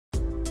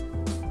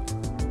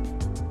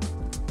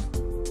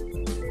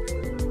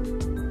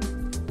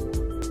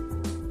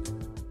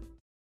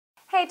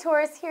Hey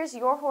Taurus, here's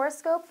your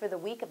horoscope for the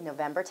week of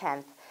November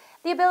 10th.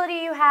 The ability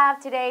you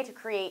have today to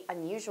create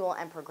unusual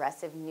and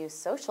progressive new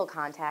social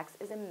contacts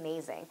is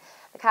amazing.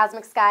 The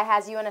cosmic sky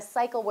has you in a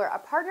cycle where a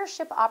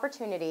partnership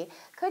opportunity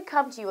could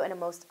come to you in a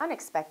most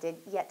unexpected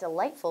yet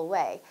delightful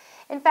way.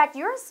 In fact,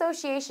 your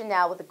association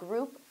now with a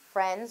group,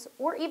 friends,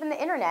 or even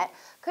the internet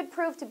could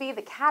prove to be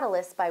the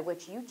catalyst by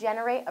which you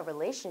generate a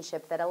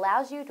relationship that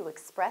allows you to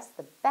express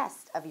the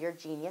best of your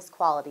genius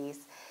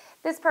qualities.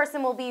 This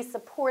person will be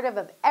supportive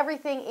of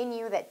everything in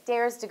you that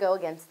dares to go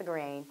against the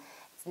grain.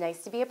 It's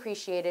nice to be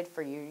appreciated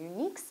for your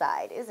unique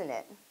side, isn't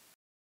it?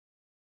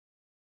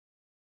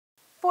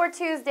 For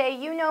Tuesday,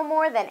 you know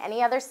more than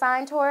any other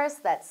sign, Taurus,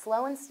 that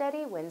slow and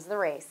steady wins the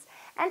race.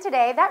 And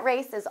today, that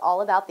race is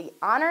all about the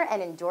honor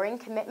and enduring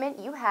commitment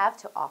you have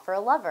to offer a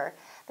lover.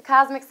 The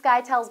cosmic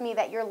sky tells me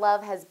that your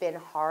love has been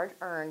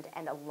hard-earned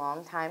and a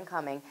long time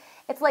coming.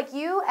 It's like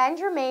you and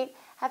your mate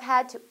have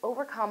had to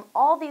overcome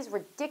all these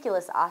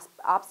ridiculous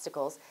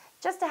obstacles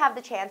just to have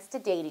the chance to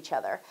date each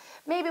other.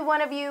 Maybe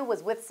one of you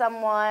was with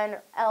someone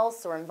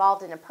else or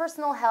involved in a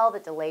personal hell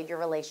that delayed your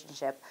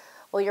relationship.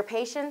 Well, your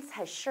patience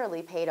has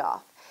surely paid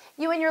off.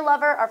 You and your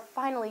lover are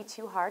finally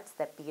two hearts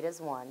that beat as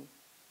one.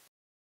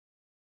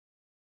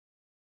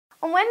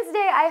 On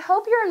Wednesday, I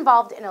hope you're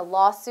involved in a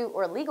lawsuit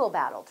or legal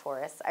battle,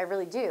 Taurus. I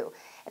really do.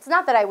 It's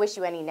not that I wish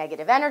you any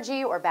negative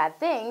energy or bad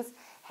things.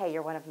 Hey,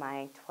 you're one of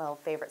my 12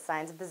 favorite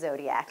signs of the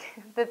zodiac.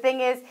 The thing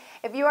is,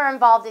 if you are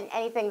involved in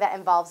anything that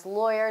involves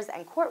lawyers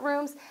and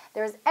courtrooms,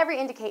 there is every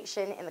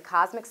indication in the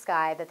cosmic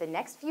sky that the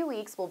next few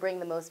weeks will bring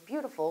the most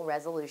beautiful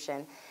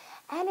resolution.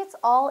 And it's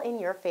all in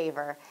your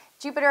favor.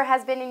 Jupiter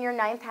has been in your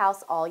 9th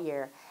house all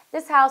year.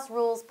 This house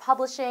rules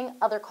publishing,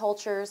 other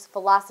cultures,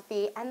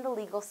 philosophy, and the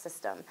legal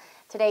system.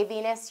 Today,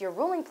 Venus, your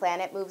ruling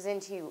planet, moves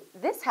into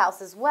this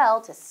house as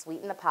well to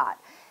sweeten the pot.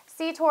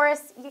 See,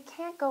 Taurus, you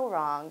can't go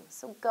wrong,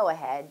 so go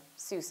ahead,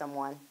 sue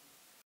someone.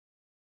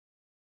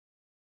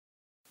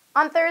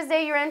 On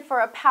Thursday, you're in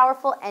for a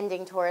powerful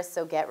ending, Taurus,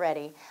 so get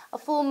ready. A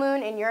full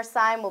moon in your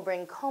sign will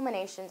bring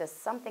culmination to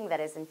something that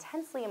is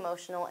intensely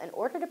emotional in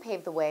order to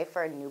pave the way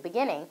for a new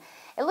beginning.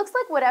 It looks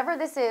like whatever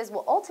this is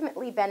will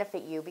ultimately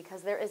benefit you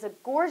because there is a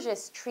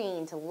gorgeous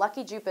trine to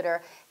lucky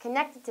Jupiter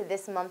connected to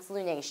this month's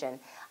lunation.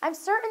 I'm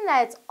certain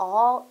that it's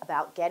all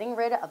about getting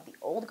rid of the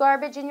old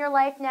garbage in your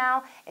life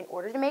now in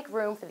order to make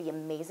room for the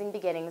amazing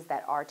beginnings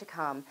that are to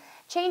come.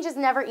 Change is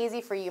never easy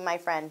for you, my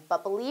friend,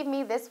 but believe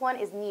me, this one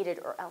is needed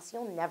or else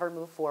you'll never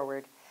move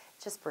forward.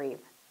 Just breathe.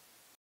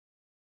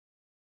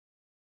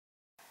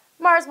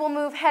 Mars will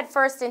move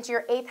headfirst into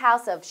your 8th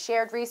house of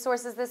shared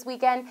resources this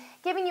weekend,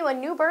 giving you a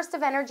new burst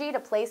of energy to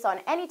place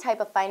on any type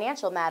of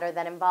financial matter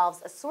that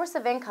involves a source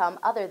of income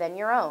other than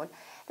your own.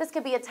 This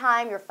could be a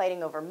time you're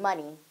fighting over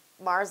money.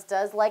 Mars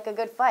does like a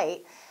good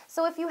fight.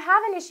 So if you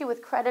have an issue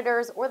with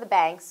creditors or the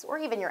banks or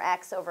even your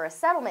ex over a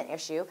settlement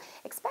issue,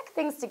 expect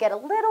things to get a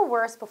little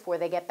worse before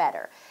they get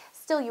better.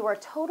 Still, you are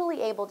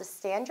totally able to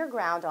stand your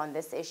ground on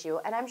this issue,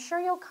 and I'm sure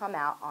you'll come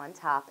out on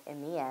top in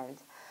the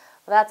end.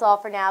 Well, that's all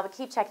for now, but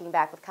keep checking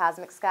back with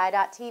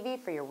CosmicSky.tv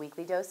for your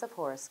weekly dose of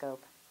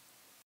horoscope.